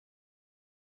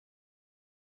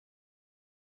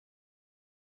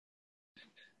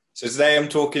So today I'm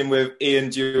talking with Ian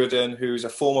Duerden, who's a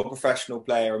former professional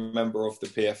player, a member of the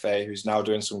PFA, who's now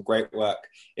doing some great work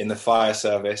in the fire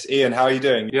service. Ian, how are you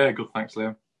doing? Yeah, good, thanks,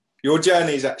 Liam. Your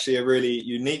journey is actually a really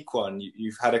unique one.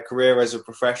 You've had a career as a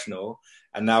professional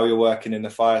and now you're working in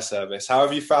the fire service. How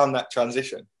have you found that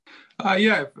transition?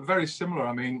 Yeah, very similar.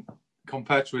 I mean,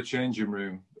 compared to a changing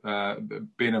room,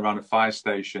 being around a fire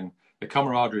station, the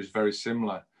camaraderie is very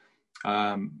similar.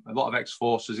 A lot of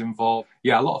ex-forces involved.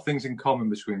 Yeah, a lot of things in common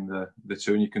between the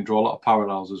two, and you can draw a lot of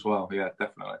parallels as well. Yeah,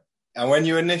 definitely. And when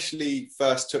you initially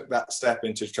first took that step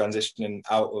into transitioning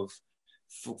out of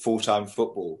full-time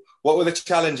football, what were the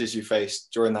challenges you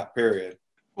faced during that period?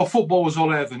 Well, football was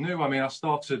all I ever knew. I mean, I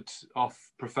started off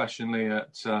professionally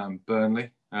at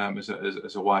Burnley as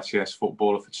a YTS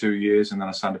footballer for 2 years, and then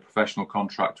I signed a professional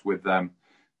contract with them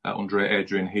under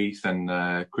Adrian Heath,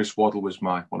 and Chris Waddle was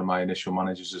one of my initial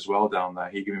managers as well down there.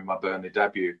 He gave me my Burnley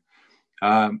debut,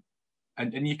 and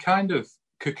you kind of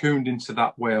cocooned into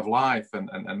that way of life and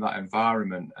that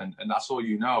environment, and that's all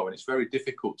you know. And it's very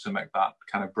difficult to make that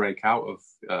kind of break out of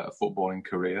a footballing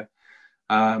career.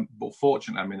 But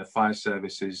fortunately, I mean, the fire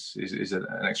service is an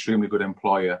extremely good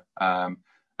employer, and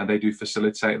they do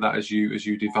facilitate that as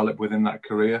you develop within that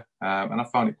career. And I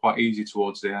found it quite easy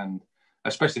towards the end,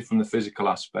 especially from the physical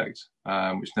aspect,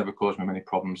 which never caused me many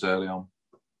problems early on.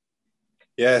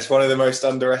 Yeah, it's one of the most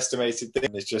underestimated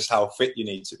things, is just how fit you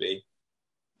need to be.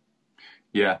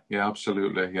 Yeah,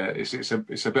 absolutely. Yeah, it's a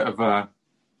bit of a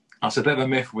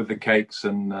myth with the cakes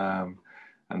and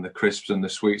the crisps and the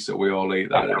sweets that we all eat.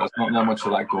 There's not much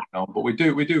of that going on, but we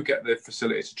do get the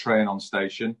facility to train on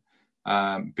station.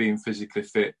 Being physically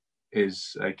fit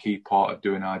is a key part of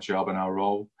doing our job and our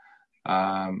role.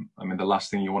 I mean, the last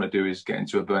thing you want to do is get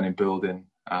into a burning building,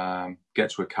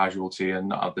 get to a casualty and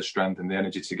not have the strength and the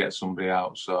energy to get somebody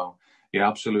out. So, yeah,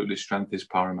 absolutely, strength is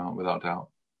paramount without doubt.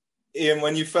 Ian,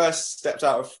 when you first stepped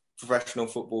out of professional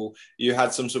football, you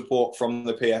had some support from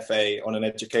the PFA on an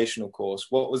educational course.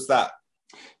 What was that?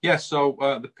 Yeah, so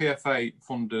the PFA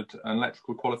funded an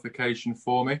electrical qualification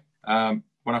for me.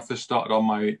 When I first started on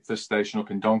my first station up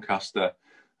in Doncaster,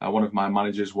 one of my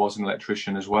managers was an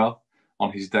electrician as well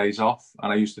on his days off,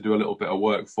 and I used to do a little bit of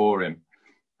work for him.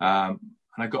 And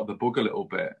I got the bug a little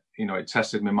bit. You know, it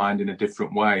tested my mind in a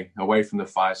different way, away from the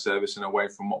fire service and away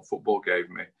from what football gave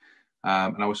me.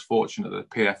 And I was fortunate that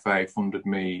the PFA funded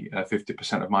me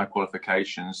 50% of my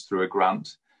qualifications through a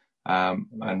grant.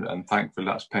 And thankfully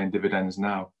that's paying dividends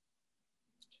now.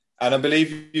 And I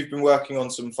believe you've been working on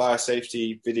some fire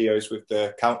safety videos with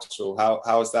the council.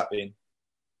 How has that been?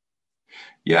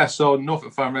 Yeah, so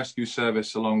Norfolk Fire and Rescue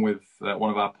Service, along with one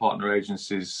of our partner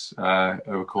agencies, who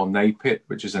are called NAPIT,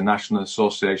 which is a National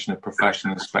Association of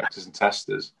Professional Inspectors and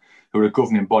Testers, who are a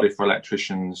governing body for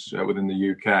electricians within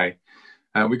the UK.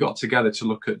 We got together to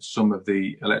look at some of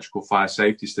the electrical fire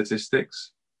safety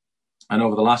statistics. And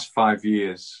over the last 5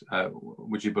 years,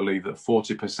 would you believe that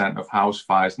 40% of house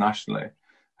fires nationally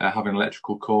have an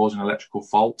electrical cause, an electrical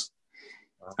fault?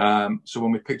 So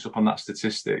when we picked up on that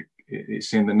statistic, it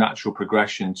seemed the natural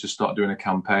progression to start doing a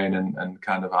campaign and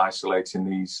kind of isolating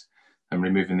these and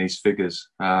removing these figures.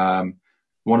 One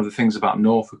of the things about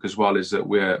Norfolk as well is that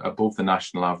we're above the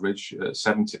national average at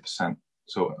 70%.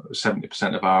 So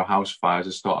 70% of our house fires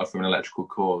are started from an electrical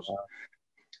cause.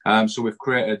 So we've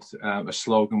created a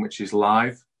slogan which is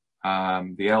live.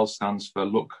 The L stands for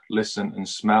look, listen and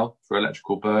smell for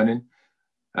electrical burning.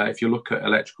 If you look at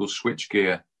electrical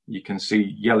switchgear, you can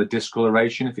see yellow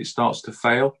discoloration if it starts to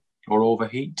fail or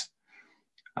overheat.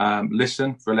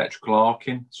 Listen for electrical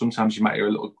arcing. Sometimes you might hear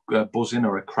a little buzzing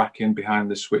or a cracking behind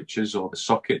the switches or the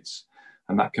sockets,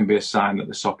 and that can be a sign that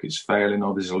the socket's failing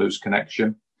or there's a loose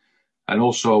connection. And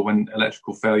also when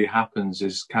electrical failure happens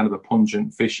is kind of a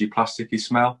pungent, fishy, plasticky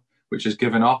smell, which is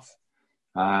given off.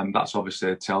 That's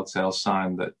obviously a telltale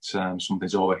sign that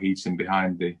something's overheating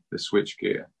behind the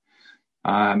switchgear.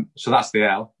 So that's the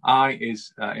L. I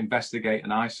is investigate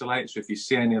and isolate. So if you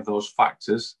see any of those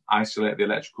factors, isolate the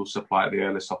electrical supply at the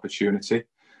earliest opportunity.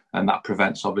 And that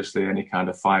prevents, obviously, any kind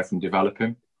of fire from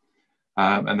developing.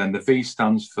 And then the V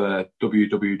stands for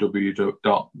www.visit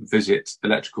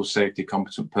electrical safety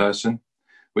competent person,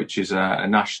 which is a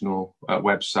national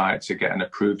website to get an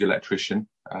approved electrician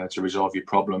to resolve your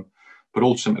problem. But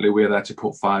ultimately, we're there to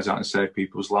put fires out and save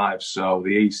people's lives. So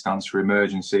the E stands for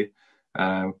emergency.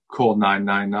 Call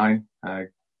 999,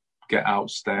 get out,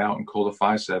 stay out, and call the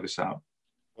fire service out.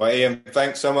 Well, Ian,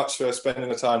 thanks so much for spending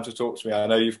the time to talk to me. I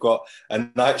know you've got a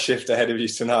night shift ahead of you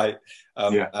tonight,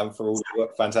 and for all the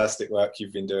fantastic work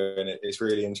you've been doing. It's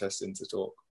really interesting to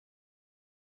talk.